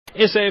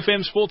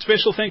SAFM Sports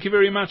Special, thank you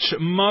very much,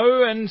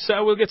 Mo, and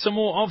we'll get some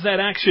more of that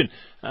action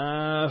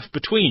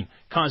between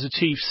Kaizer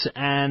Chiefs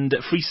and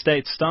Free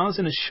State Stars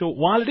in a short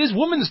while. It is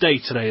Women's Day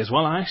today as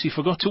well. I actually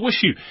forgot to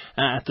wish you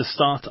at the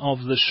start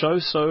of the show,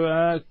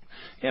 so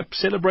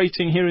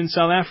celebrating here in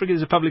South Africa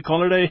is a public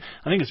holiday.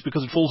 I think it's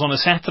because it falls on a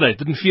Saturday. It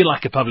didn't feel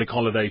like a public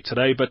holiday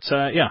today, but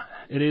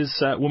it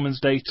is Women's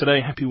Day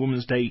today. Happy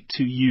Women's Day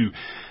to you.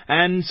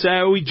 And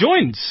we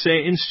joined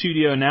in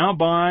studio now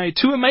by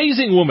two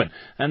amazing women.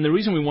 And the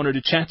reason we wanted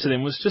to chat to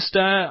them was just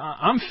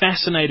I'm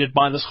fascinated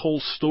by this whole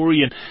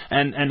story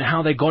and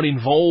how they got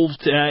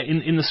involved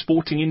in the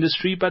sporting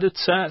industry. But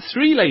it's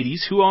three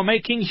ladies who are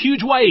making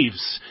huge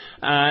waves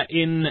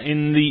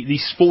in the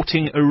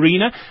sporting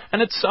arena.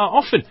 And it's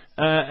often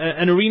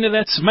an arena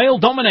that's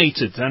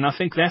male-dominated, and I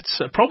think that's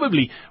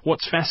probably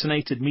what's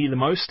fascinated me the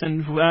most.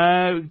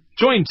 And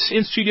joined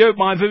in studio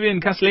by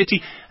Vivian Kasleti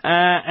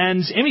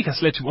and Emmy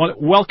Kasleti.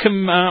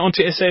 Welcome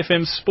onto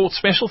SAFM Sports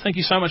Special. Thank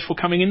you so much for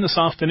coming in this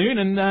afternoon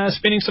and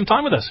spending some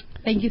time with us.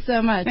 Thank you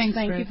so much. Thank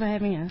you for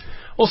having us.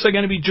 Also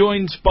going to be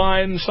joined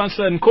by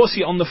Nhlanhla and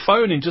Nkosi on the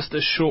phone in just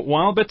a short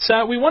while. But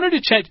we wanted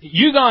to chat.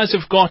 You guys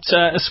have got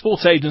a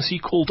sports agency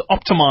called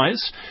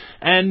Optimize,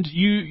 and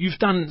you've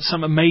done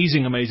some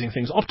amazing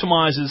things.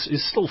 Optimize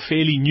is still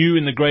fairly new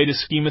in the greater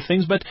scheme of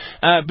things, but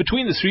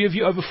between the three of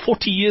you, over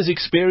 40 years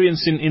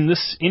experience in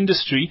this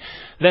industry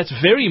that's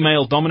very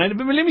male-dominated.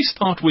 But let me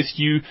start with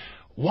you.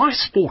 Why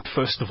sport,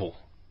 first of all?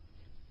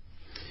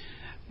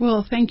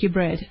 Well, thank you,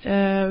 Brad.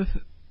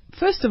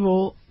 First of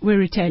all,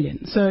 we're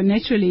Italian, so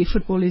naturally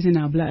football is in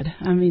our blood.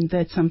 I mean,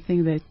 that's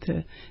something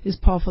that is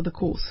par for the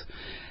course.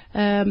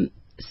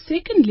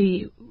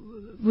 Secondly,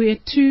 we're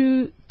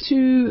two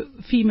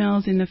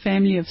females in a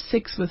family of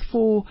 6 with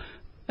 4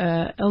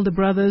 elder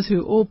brothers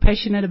who are all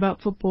passionate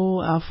about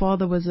football. Our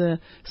father was a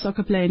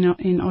soccer player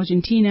in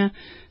Argentina,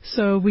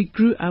 so we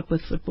grew up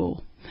with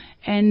football.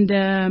 And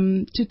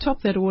to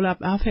top that all up,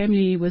 our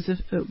family was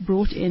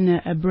brought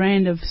in a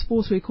brand of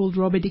sportswear called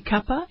Roba di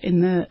Kappa in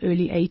the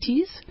early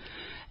 80s.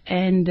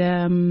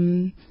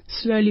 And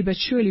slowly but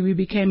surely we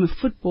became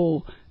a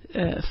football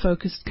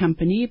focused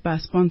company by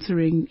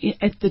sponsoring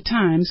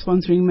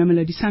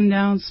Mamelodi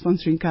Sundowns,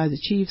 sponsoring Kaizer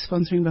Chiefs,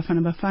 sponsoring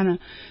Bafana Bafana.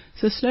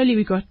 So slowly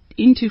we got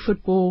into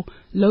football,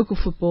 local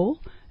football,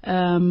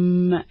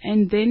 and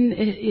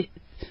then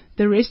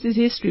the rest is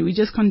history. We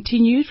just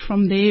continued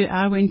from there.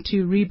 I went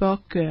to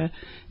Reebok.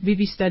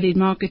 Vivi studied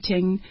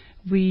marketing.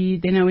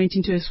 Then I went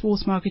into a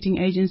sports marketing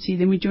agency.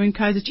 Then we joined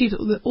Kaizer Chiefs.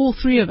 All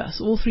three of us,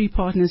 all three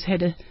partners,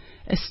 had a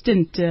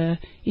stint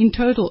in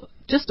total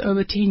just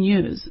over 10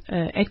 years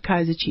at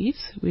Kaizer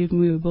Chiefs. We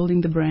were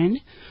building the brand,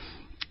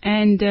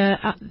 and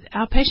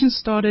our passion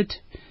started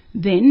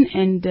then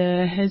and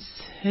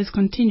has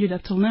continued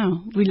up till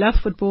now. We love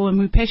football and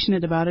we're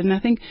passionate about it. And I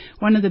think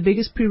one of the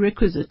biggest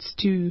prerequisites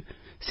to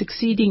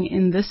succeeding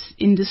in this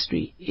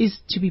industry is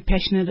to be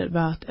passionate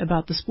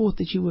about the sport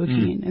that you're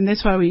working in, and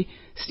that's why we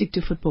stick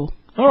to football.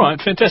 All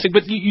right, fantastic.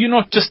 But you're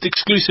not just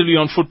exclusively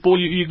on football.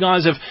 You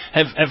guys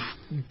have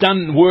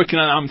done work, and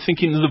I'm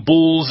thinking of the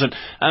Bulls, and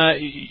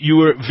you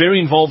were very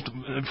involved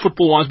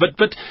football-wise.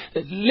 But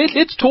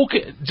let's talk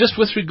just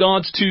with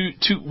regards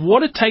to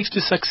what it takes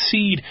to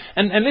succeed.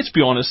 And let's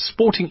be honest,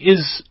 sporting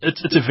it's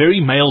a very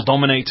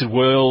male-dominated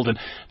world.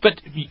 But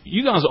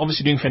you guys are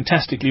obviously doing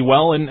fantastically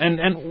well.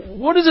 And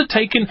what has it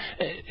taken?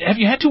 Have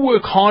you had to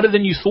work harder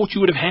than you thought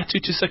you would have had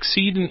to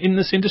succeed in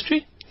this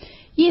industry?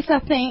 Yes, I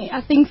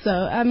think so.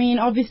 I mean,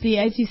 obviously,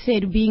 as you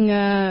said, being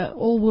an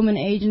all-woman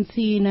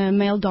agency in a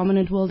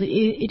male-dominant world,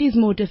 it is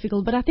more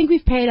difficult. But I think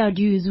we've paid our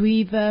dues.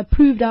 We've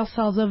proved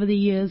ourselves over the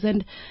years,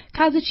 and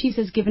Kaizer Chiefs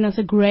has given us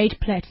a great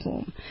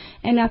platform.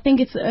 And I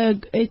think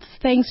it's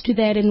thanks to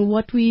that and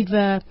what we've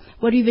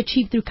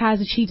achieved through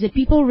Kaizer Chiefs that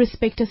people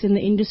respect us in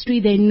the industry.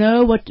 They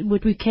know what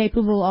we're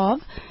capable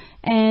of.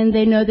 And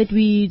they know that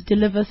we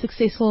deliver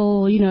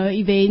successful,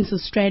 events or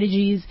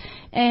strategies,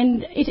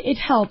 and it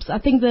helps. I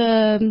think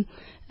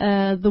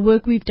the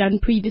work we've done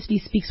previously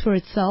speaks for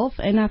itself,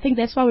 and I think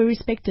that's why we're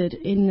respected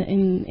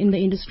in the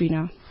industry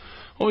now.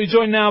 Well, we're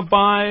joined now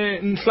by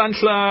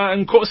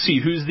Nhlanhla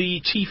Nkosi, who's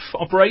the Chief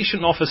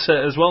Operation Officer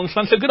as well.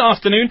 Nhlanhla, good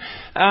afternoon.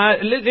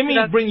 Let me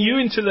bring you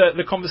into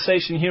the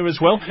conversation here as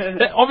well.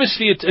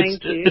 Obviously,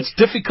 it's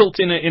difficult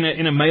in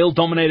a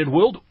male-dominated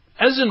world.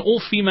 As an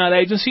all-female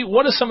agency,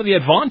 what are some of the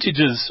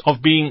advantages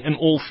of being an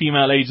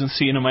all-female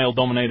agency in a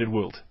male-dominated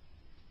world?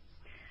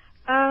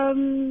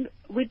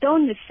 We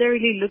don't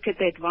necessarily look at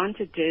the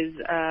advantages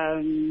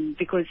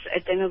because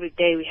at the end of the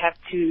day, we have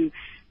to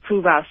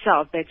prove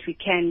ourselves that we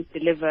can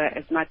deliver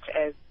as much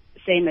as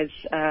same as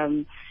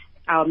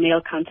our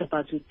male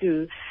counterparts would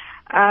do.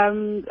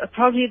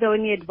 Probably the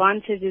only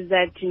advantage is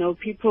that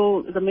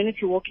people, the minute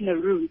you walk in a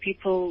room,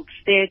 people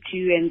stare at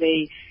you and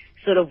they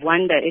sort of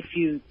wonder if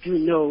you do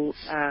know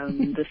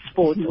the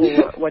sport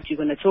or what you're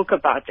going to talk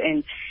about.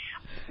 And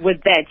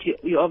with that,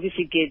 you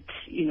obviously get,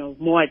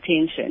 more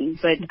attention.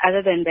 But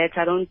other than that,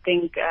 I don't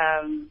think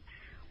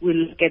we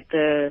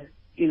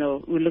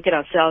look at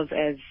ourselves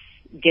as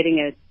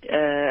getting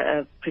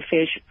a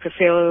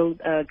preferential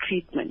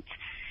treatment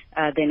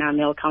than our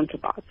male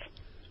counterparts.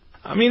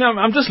 I mean,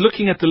 I'm just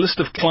looking at the list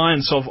of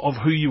clients of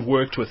who you've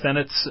worked with, and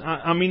it's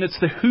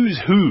the who's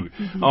who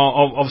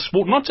of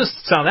sport, not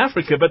just South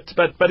Africa,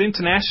 but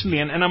internationally.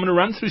 And I'm going to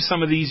run through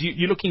some of these.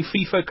 You're looking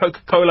FIFA,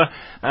 Coca-Cola,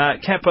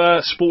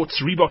 Kappa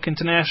Sports, Reebok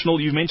International.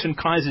 You've mentioned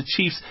Kaizer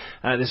Chiefs.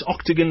 There's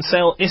Octagon,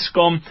 Sale,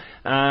 Eskom.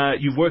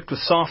 You've worked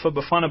with SAFA,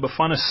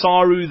 Bafana,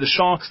 SARU, the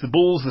Sharks, the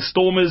Bulls, the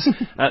Stormers,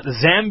 the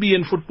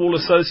Zambian Football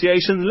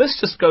Association. The list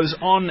just goes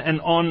on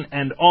and on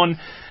and on.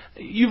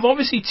 You've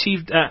obviously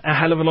achieved a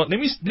hell of a lot. Let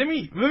me,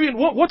 Vivian,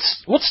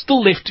 what's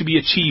still left to be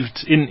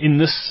achieved in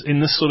this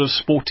sort of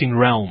sporting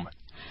realm?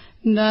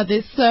 No,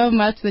 there's so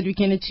much that we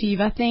can achieve.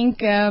 I think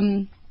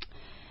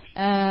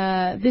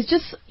there's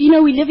just,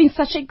 we live in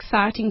such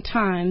exciting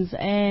times,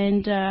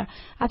 and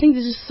I think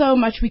there's just so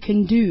much we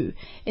can do,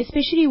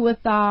 especially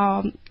with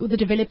a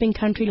developing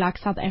country like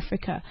South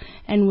Africa,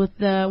 and with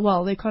the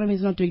economy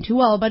is not doing too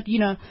well, but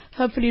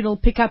hopefully it'll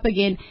pick up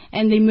again,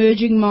 and the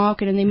emerging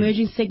market and the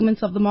emerging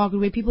segments of the market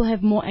where people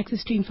have more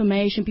access to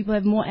information, people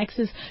have more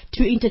access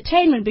to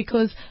entertainment,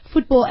 because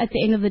football at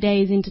the end of the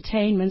day is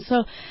entertainment.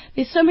 So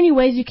there's so many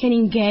ways you can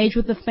engage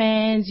with the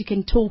fans, you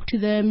can talk to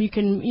them, you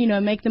can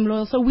make them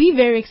loyal. So we're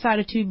very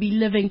excited to be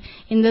living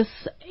in this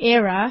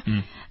era,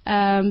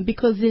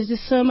 because there's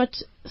just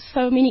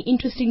so many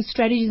interesting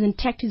strategies and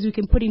tactics we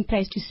can put in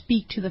place to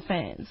speak to the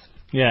fans.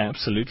 Yeah,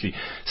 absolutely.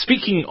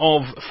 Speaking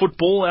of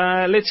football,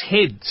 let's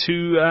head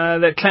to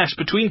that clash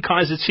between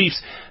Kaizer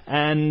Chiefs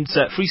and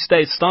Free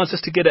State Stars,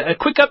 just to get a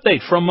quick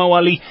update from Mo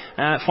Ali,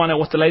 find out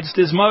what the latest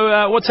is.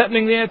 Mo, what's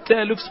happening there at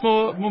Lucas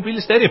Mobile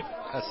Stadium?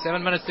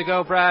 7 minutes to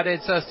go, Brad.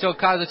 It's still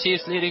Kaizer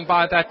Chiefs leading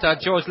by that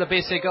George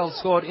Labese goal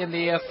scored in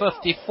the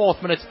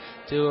 54th minute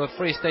to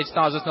Free State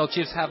Stars. No,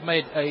 Chiefs have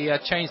made a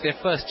change, their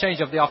first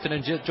change of the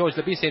afternoon. George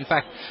Labese, in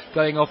fact,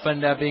 going off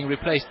and being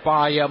replaced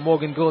by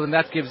Morgan Gould, and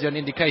that gives you an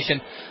indication,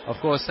 of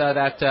course,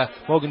 that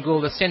Morgan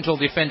Gould, the central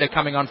defender,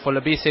 coming on for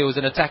Labese, who's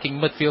an attacking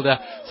midfielder.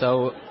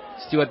 So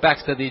Stuart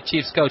Baxter, the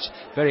Chiefs coach,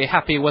 very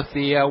happy with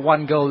the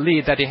 1-goal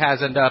lead that he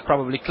has, and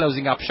probably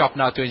closing up shop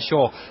now to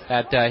ensure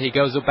that he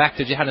goes back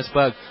to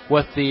Johannesburg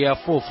with the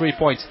full 3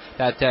 points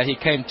that he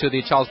came to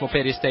the Charles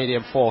Mopedi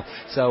Stadium for.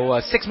 So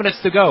 6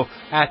 minutes to go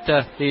at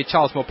the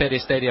Charles Mopedi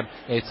Stadium.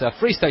 It's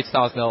Free State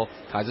Stars 0,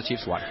 Kaizer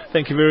Chiefs 1.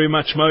 Thank you very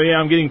much, Mo.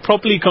 Yeah, I'm getting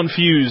properly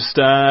confused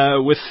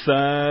with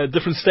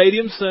different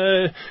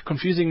stadiums,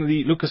 confusing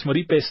the Lucas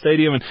Moripe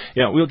Stadium, and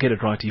we'll get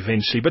it right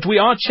eventually. But we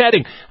are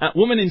chatting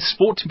women in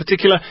sport in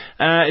particular.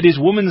 It is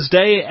Women's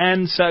Day,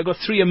 and I've got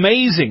three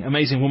amazing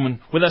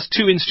women with us,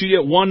 two in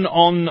studio, one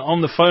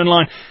on the phone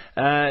line.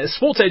 A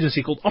sports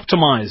agency called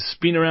Optimize,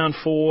 been around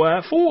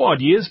for 4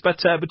 odd years,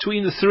 but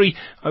between the three,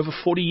 over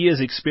 40 years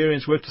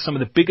experience, worked with some of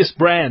the biggest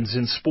brands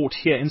in sport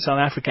here in South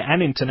Africa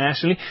and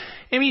internationally.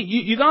 Emmy,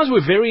 you guys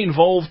were very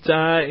involved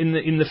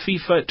in the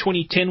FIFA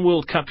 2010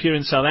 World Cup here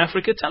in South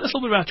Africa. Tell us a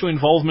little bit about your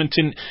involvement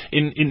in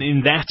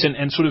that,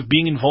 and sort of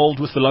being involved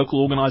with the local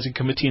organising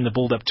committee and the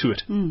build-up to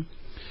it.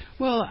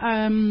 Well,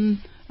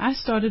 I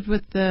started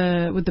with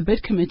the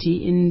bid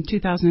committee in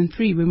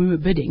 2003 when we were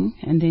bidding,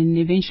 and then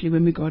eventually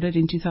when we got it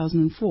in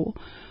 2004,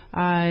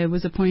 I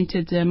was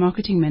appointed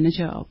marketing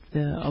manager of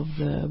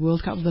the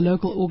World Cup, the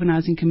local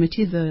organising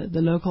committee, the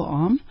local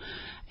arm,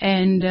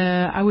 and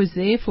I was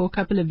there for a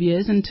couple of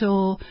years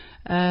until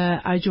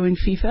I joined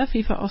FIFA.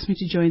 FIFA asked me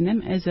to join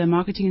them as a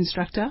marketing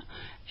instructor,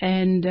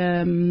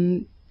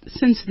 and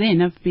since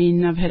then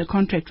I've had a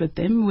contract with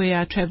them where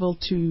I travel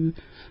to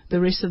the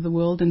rest of the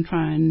world and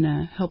try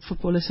and help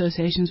football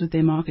associations with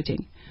their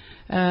marketing.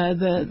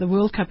 The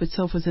World Cup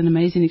itself was an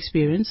amazing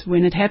experience.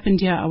 When it happened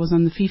here, I was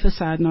on the FIFA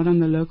side, not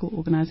on the local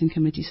organising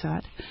committee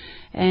side,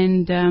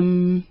 and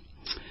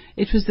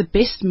it was the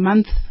best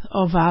month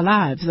of our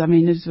lives. I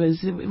mean,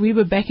 we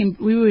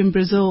were in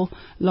Brazil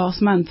last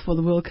month for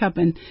the World Cup,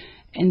 and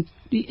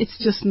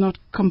it's just not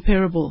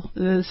comparable.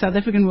 The South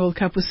African World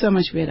Cup was so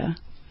much better.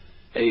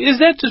 Is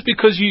that just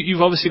because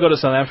you've obviously got a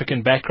South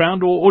African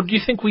background, or do you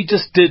think we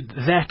just did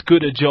that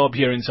good a job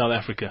here in South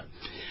Africa?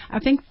 I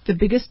think the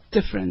biggest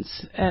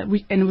difference, and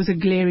it was a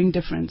glaring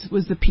difference,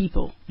 was the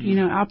people.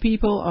 Our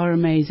people are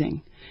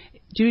amazing.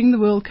 During the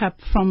World Cup,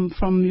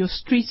 from your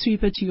street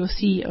sweeper to your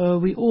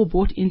CEO, we all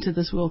bought into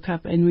this World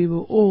Cup, and we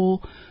were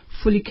all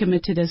fully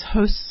committed as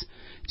hosts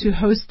to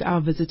host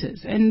our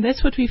visitors. And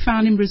that's what we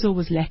found in Brazil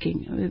was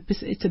lacking.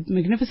 It's a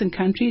magnificent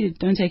country,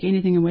 don't take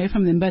anything away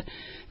from them, but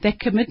that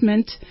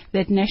commitment,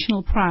 that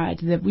national pride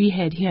that we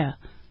had here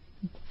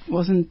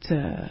wasn't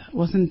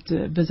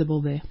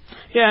visible there.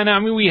 Yeah, no, I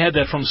mean, we had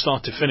that from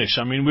start to finish.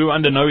 I mean, we were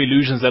under no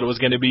illusions that it was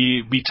going to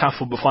be tough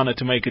for Bafana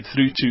to make it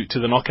through to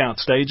the knockout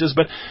stages,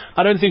 but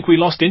I don't think we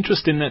lost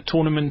interest in that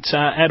tournament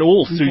at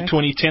all through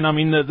 2010. I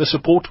mean, the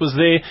support was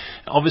there.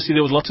 Obviously,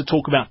 there was lots of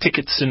talk about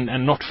tickets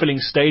and not filling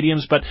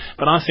stadiums, but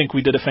I think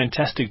we did a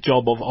fantastic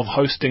job of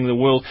hosting the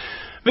world.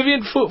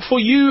 Vivian, for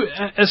you,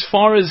 as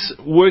far as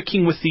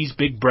working with these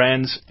big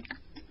brands,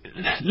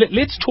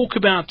 let's talk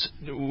about,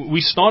 we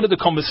started the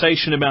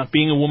conversation about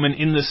being a woman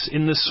in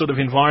this sort of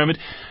environment.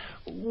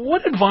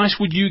 What advice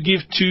would you give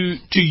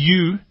to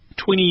you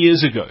 20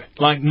 years ago?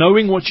 Like,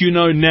 knowing what you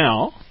know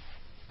now,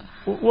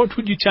 What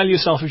would you tell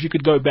yourself if you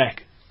could go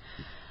back?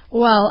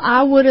 Well,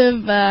 I would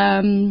have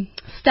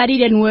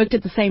studied and worked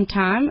at the same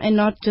time and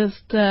not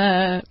just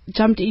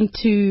jumped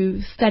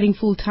into studying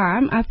full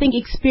time. I think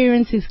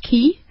experience is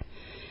key,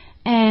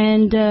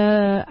 and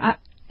I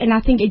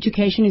think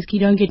education is key.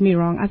 Don't get me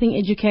wrong. I think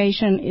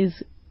education is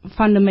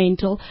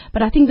fundamental,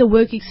 but I think the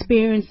work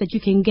experience that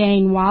you can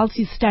gain whilst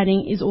you're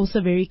studying is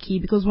also very key,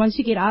 because once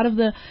you get out of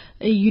the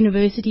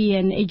university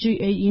and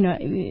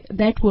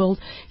that world,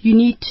 you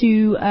need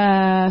to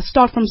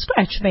start from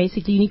scratch.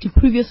 Basically, you need to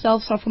prove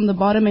yourself, start from the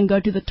bottom and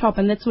go to the top,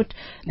 and that's what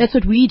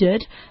we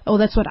did, or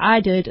that's what I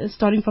did,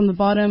 starting from the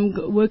bottom,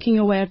 working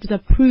your way up to the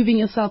proving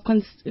yourself,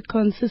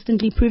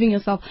 consistently proving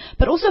yourself,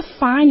 but also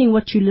finding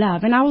what you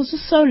love. And I was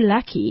just so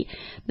lucky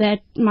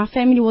that my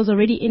family was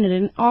already in it,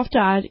 and after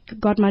I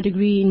got my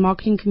degree in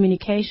marketing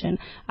communication,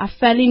 I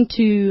fell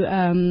into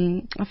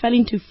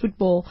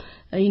football,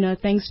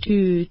 thanks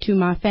to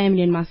my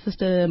family and my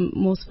sister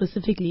more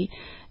specifically.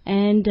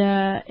 And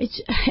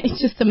it's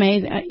just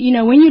amazing.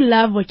 When you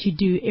love what you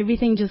do,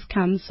 everything just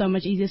comes so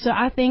much easier. So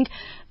I think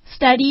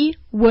study,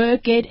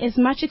 work, get as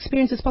much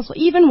experience as possible.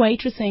 Even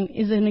waitressing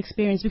is an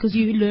experience, because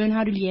you learn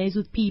how to liaise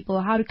with people,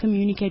 how to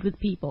communicate with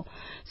people.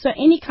 So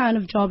any kind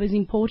of job is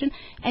important,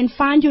 and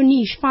find your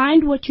niche,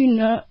 find what you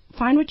know,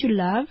 find what you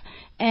love,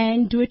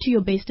 and do it to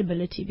your best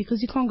ability,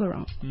 because you can't go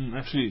wrong.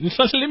 Absolutely.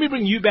 So let me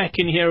bring you back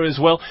in here as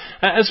well.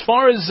 As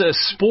far as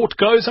sport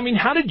goes, I mean,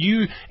 how did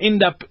you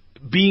end up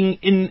being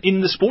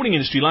in the sporting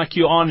industry like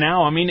you are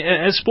now? I mean,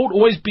 has sport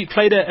always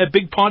played a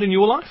big part in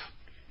your life?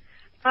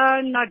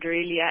 Not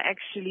really. I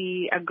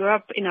grew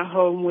up in a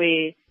home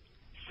where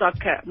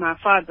soccer, my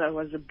father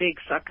was a big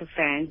soccer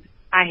fan.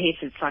 I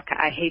hated soccer.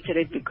 I hated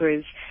it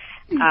because,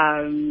 we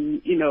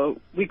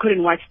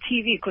couldn't watch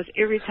TV, because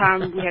every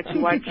time we had to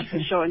watch a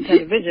show on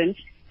television,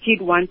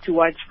 he'd want to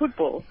watch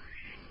football.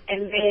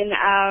 And then,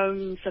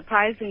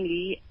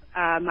 surprisingly,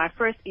 my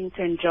first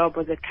intern job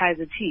was at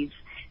Kaizer Chiefs.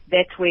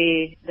 That's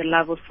where the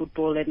love of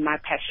football and my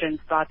passion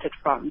started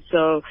from.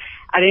 So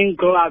I didn't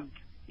grow up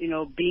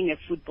being a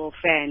football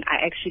fan.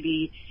 I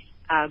actually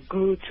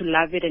grew to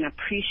love it and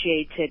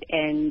appreciate it,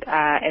 and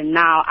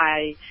now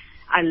I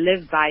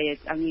live by it.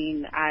 I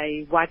mean,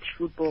 I watch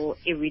football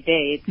every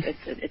day.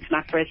 It's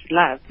my first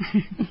love.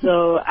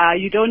 So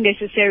you don't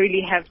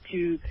necessarily have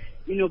to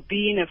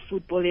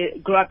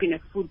grow up in a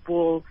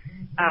football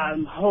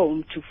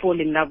home to fall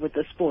in love with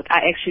the sport.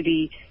 I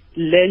actually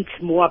learned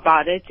more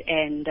about it,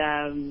 and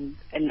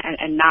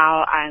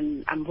now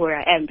I'm where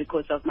I am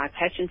because of my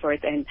passion for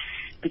it, and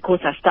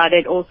because I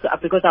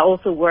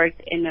also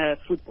worked in a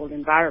football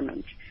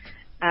environment.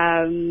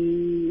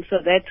 So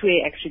that's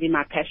where actually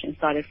my passion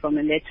started from,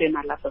 and that's where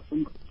my love of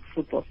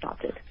football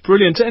started.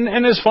 Brilliant.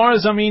 And as far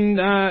as, Amy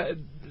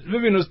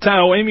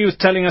was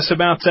telling us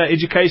about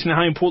education and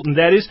how important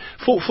that is.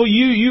 For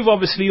you, you've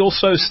obviously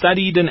also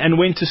studied and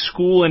went to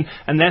school, and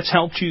that's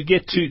helped you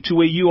get to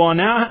where you are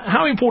now.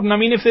 How important,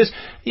 if there's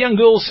young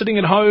girls sitting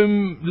at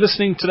home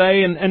listening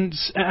today, and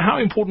how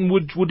important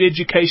would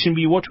education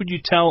be? What would you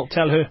tell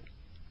her?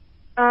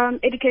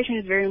 Education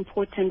is very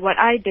important. What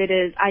I did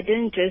is I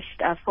didn't just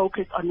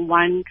focus on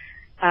one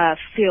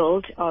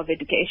field of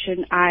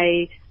education.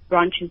 I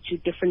branched into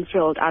different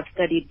fields. I've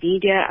studied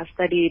media. I've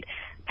studied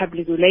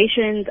public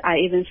relations. I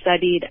even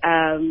studied,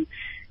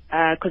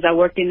 because I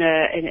worked in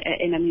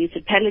a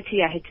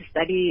municipality, I had to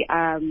study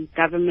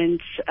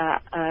government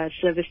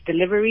service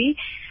delivery.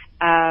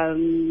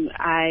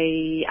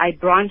 I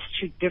branched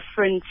to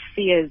different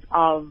spheres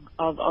of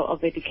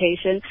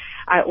education.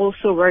 I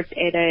also worked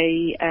at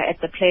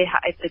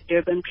the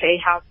Durban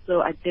Playhouse,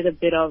 so I did a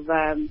bit of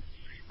a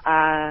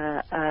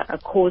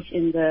course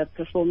in the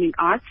performing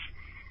arts.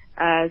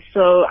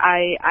 So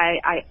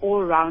I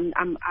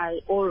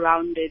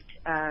all-rounded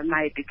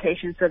my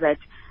education, so that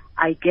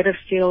I get a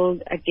feel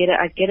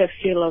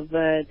of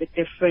the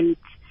different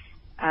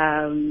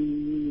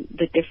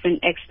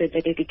aspects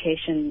that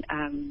education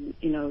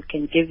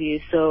can give you.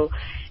 So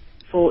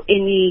for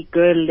any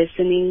girl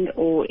listening,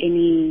 or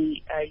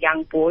any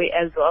young boy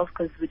as well,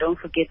 because we don't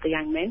forget the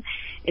young men,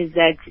 is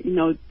that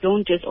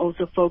don't just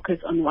also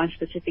focus on one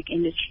specific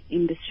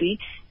industry.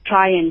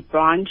 Try and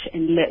branch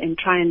and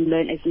try and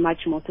learn as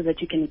much more, so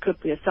that you can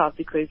equip yourself.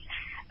 Because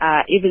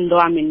even though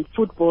I'm in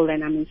football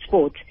and I'm in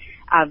sport,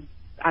 I've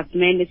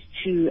managed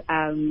to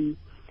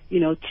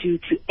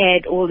to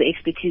add all the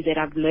expertise that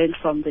I've learned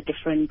from the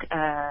different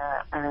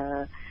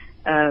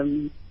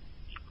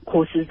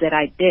courses that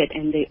I did,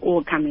 and they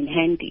all come in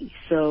handy.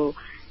 So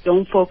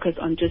don't focus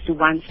on just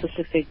one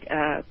specific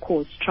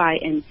course. Try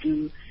and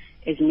do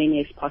as many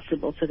as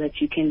possible, so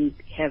that you can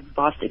have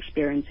vast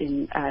experience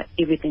in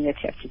everything that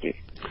you have to do.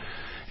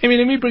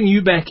 Let me bring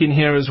you back in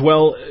here as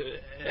well.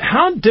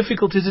 How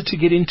difficult is it to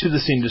get into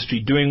this industry,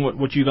 doing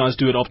what you guys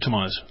do at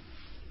Optimize?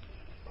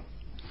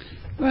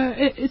 Well,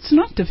 it's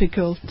not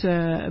difficult,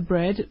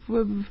 Brad.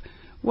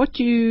 what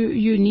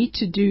you need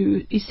to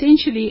do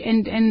essentially,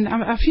 and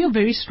I feel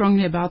very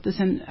strongly about this,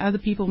 and other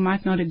people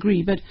might not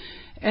agree, but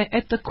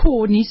at the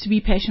core needs to be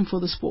passion for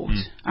the sport.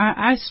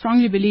 I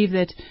strongly believe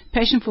that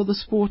passion for the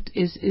sport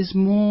is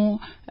more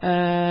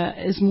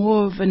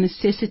of a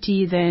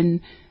necessity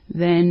than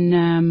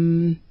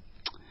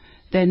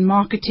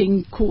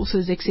marketing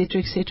courses,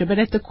 etc., etc. But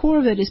at the core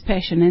of it is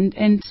passion.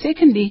 And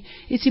secondly,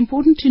 it's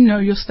important to know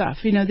your stuff.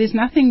 There's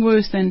nothing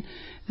worse than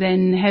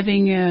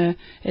having a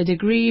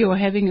degree or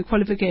having a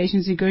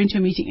qualifications. You go into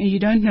a meeting and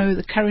you don't know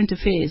the current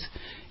affairs.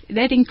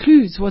 That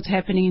includes what's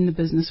happening in the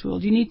business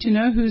world. You need to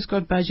know who's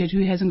got budget,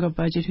 who hasn't got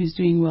budget, who's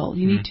doing well.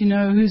 You need to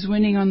know who's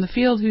winning on the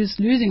field, who's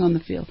losing on the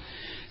field.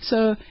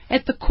 So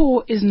at the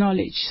core is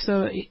knowledge.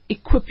 So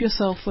equip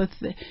yourself with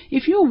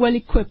if you're well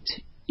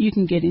equipped, you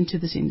can get into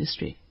this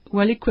industry.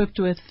 Well equipped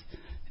with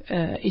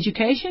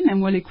education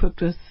and well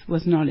equipped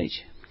with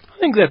knowledge. I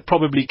think that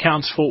probably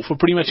counts for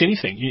pretty much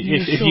anything.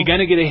 If you're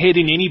going to get ahead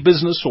in any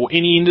business or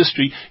any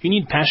industry, you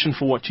need passion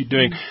for what you're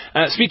doing.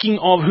 Speaking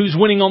of who's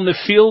winning on the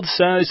field,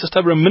 it's just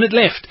over a minute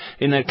left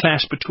in that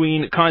clash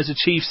between Kaizer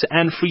Chiefs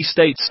and Free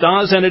State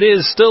Stars, and it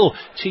is still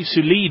Chiefs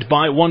who lead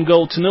by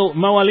 1-0.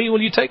 Mo Ali, will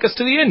you take us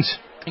to the end?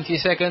 20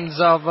 seconds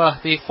of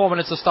the 4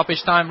 minutes of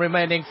stoppage time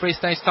remaining. Free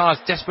State Stars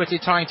desperately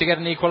trying to get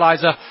an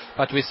equalizer,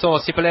 but we saw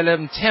Siphelele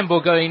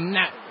Mthembu going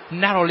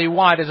narrowly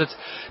wide as it's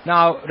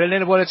now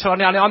Relene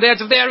on the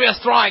edge of the area,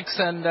 strikes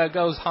and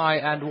goes high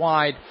and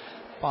wide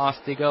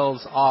past the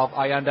goals of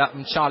Ayanda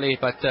Mchali,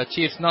 but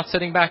Chiefs not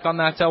sitting back on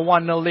that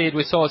 1-0 lead.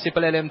 We saw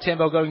Siphelele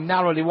Mthembu going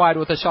narrowly wide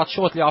with a shot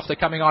shortly after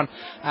coming on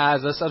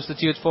as a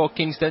substitute for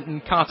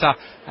Kingston Nkata,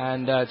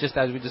 and just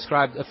as we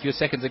described a few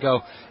seconds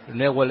ago,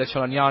 Nelwele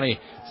Cholanyani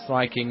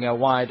striking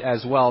wide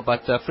as well.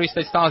 But Free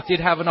State Stars did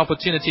have an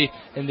opportunity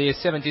in the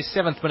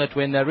 77th minute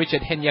when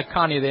Richard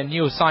Henyakani, their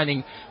new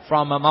signing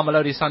from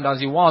Mamelodi Sundowns,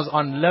 he was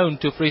on loan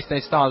to Free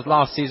State Stars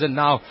last season,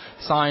 now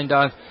signed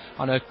on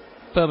a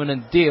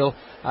permanent deal.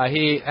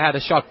 He had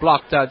a shot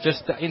blocked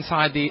just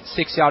inside the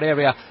 6-yard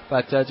area,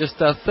 but just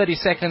 30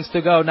 seconds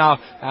to go now,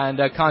 and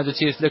Kaizer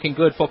Chiefs looking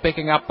good for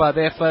picking up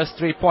their first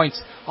 3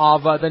 points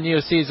of the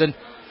new season,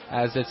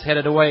 as it's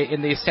headed away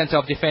in the centre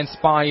of defence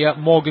by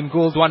Morgan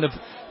Gould, one of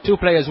two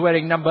players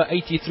wearing number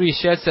 83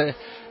 shirts.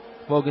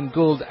 Morgan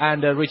Gould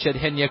and Richard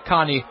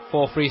Henyakani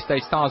for Free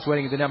State Stars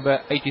wearing the number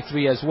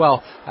 83 as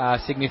well,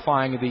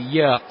 signifying the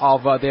year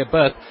of their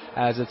birth,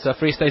 as it's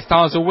Free State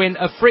Stars who win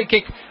a free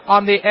kick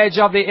on the edge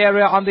of the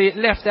area, on the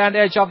left-hand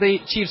edge of the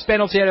Chiefs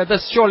penalty area.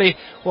 This surely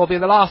will be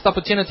the last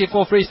opportunity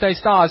for Free State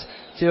Stars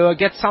to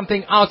get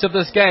something out of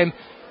this game.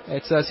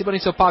 It's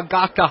Siboniso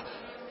Pagaka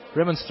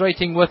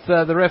remonstrating with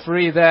the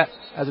referee there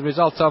as a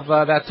result of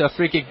that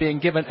free kick being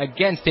given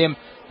against him,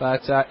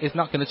 but it's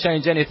not going to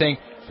change anything,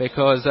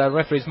 because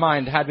referee's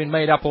mind had been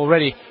made up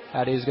already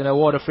that he's going to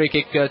award a free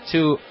kick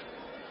to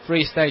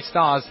Free State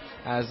Stars,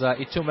 as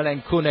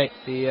Itumeleng Kune,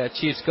 the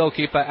Chiefs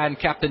goalkeeper and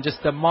captain, just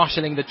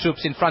marshalling the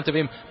troops in front of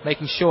him,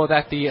 making sure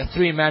that the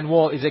three-man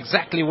wall is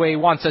exactly where he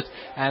wants it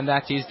and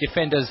that his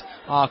defenders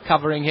are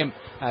covering him,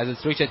 as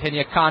it's Richard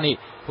Henyakani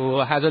who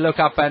has a look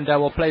up and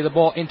will play the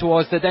ball in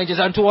towards the danger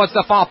zone, towards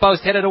the far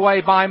post, headed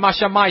away by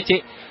Masha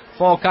Maiti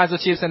for Kaizer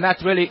Chiefs, and that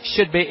really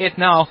should be it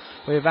now.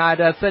 We've had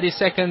 30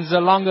 seconds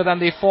longer than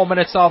the 4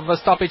 minutes of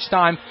stoppage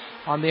time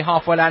on the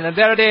halfway line, and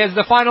there it is,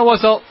 the final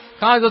whistle.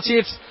 Kaizer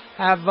Chiefs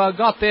have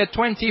got their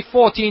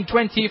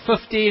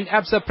 2014-2015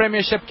 ABSA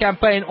Premiership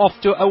campaign off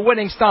to a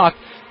winning start.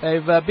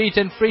 They've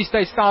beaten Free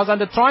State Stars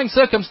under trying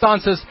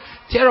circumstances,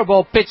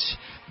 terrible pitch,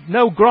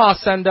 no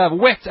grass and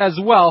wet as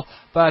well,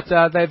 but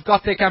they've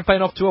got their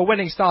campaign off to a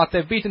winning start.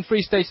 They've beaten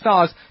Free State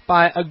Stars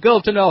by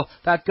 1-0.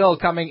 That goal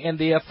coming in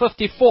the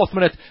 54th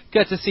minute,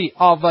 courtesy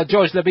of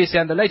George Labisi.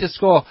 And the latest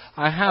score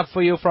I have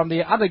for you from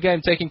the other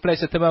game taking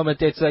place at the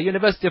moment, it's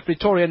University of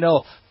Pretoria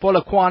 0,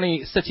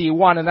 Polokwane City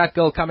 1, and that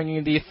goal coming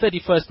in the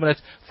 31st minute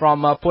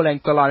from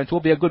Puleng Kolane. It will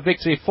be a good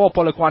victory for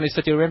Polokwane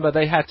City. Remember,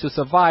 they had to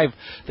survive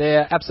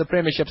their ABSA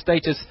Premiership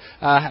status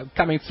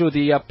coming through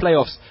the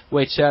playoffs,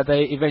 which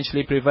they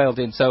eventually prevailed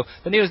in. So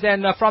the news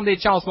then from the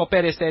Charles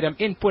Mopere Stadium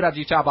in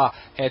Puraditaba,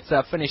 it's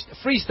finished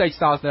Free State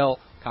Stars 0,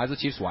 Kaizer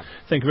Chiefs 1.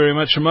 Thank you very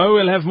much, Mo.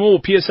 We'll have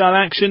more PSL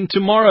action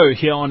tomorrow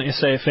here on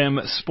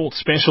SAFM Sports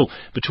Special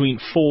between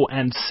 4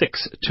 and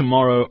 6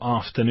 tomorrow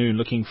afternoon.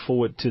 Looking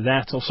forward to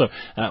that. Also,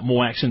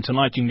 more action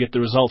tonight. You can get the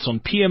results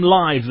on PM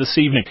Live this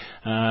evening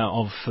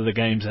of the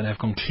games that have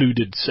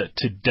concluded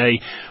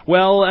today.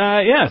 Well,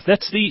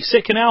 that's the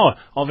second hour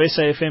of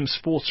SAFM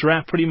Sports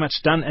Wrap, pretty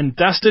much done and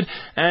dusted.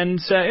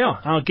 And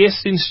our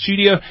guests in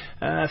studio,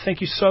 thank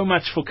you so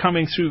much for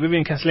coming through,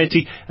 Vivian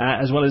Castelletti,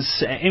 as well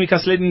as Amy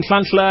Castelletti and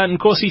Klantler, and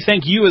Nkosi,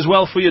 thank you as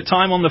well for your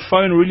time on the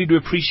phone. Really do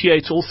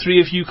appreciate all three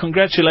of you.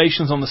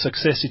 Congratulations on the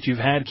success that you've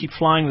had. Keep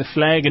flying the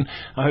flag, and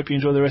I hope you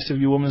enjoy the rest of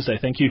your Women's Day.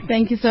 Thank you.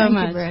 Thank you so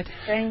much.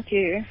 Thank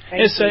you.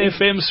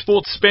 SAFM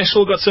Sports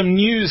Special. Got some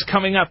news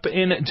coming up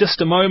in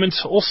just a moment.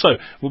 Also,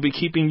 we'll be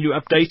keeping you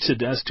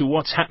updated as to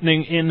what's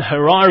happening in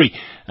Harare.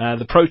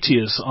 The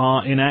Proteas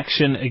are in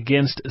action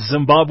against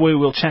Zimbabwe.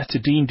 We'll chat to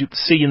Dean du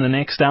Plessis in the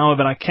next hour,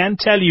 but I can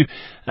tell you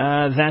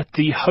that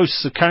the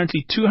hosts are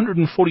currently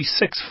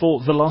 246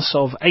 for the loss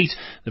of 8.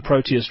 The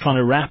Proteas trying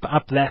to wrap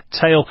up that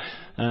tail.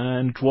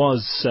 And it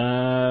was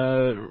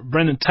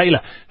Brendan Taylor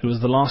who was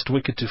the last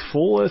wicket to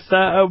fall with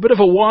a bit of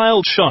a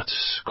wild shot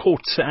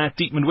caught at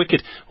deep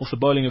mid-wicket off the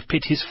bowling of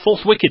Pitt. His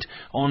 4th wicket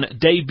on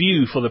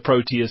debut for the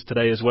Proteas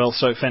today as well.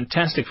 So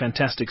fantastic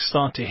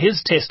start to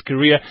his Test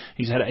career.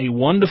 He's had a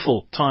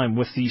wonderful time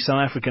with the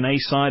South African A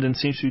side and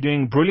seems to be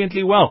doing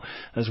brilliantly well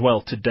as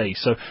well today.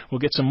 So we'll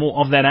get some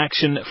more of that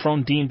action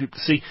from Dean du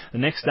Plessis the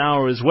next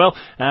hour as well.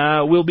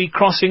 We'll be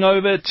crossing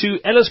over to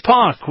Ellis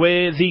Park,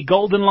 where the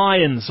Golden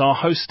Lions are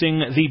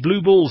hosting the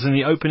Blue Bulls in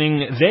their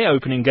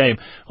opening game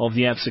of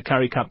the Absa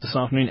Currie Cup this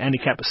afternoon. Andy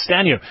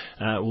Capistanio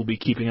will be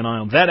keeping an eye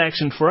on that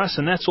action for us,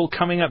 and that's all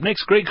coming up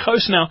next. Greg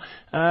Host now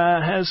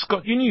has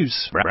got your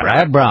news.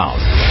 Brad Brown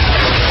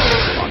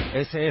on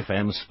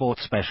SAFM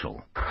Sports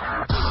Special.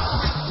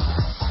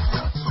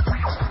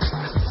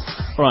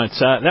 Right,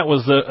 that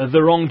was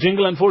the wrong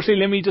jingle, unfortunately.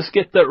 Let me just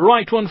get the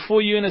right one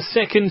for you in a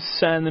second,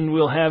 and then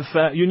we'll have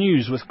your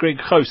news with Greg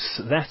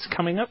Host. That's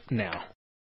coming up now.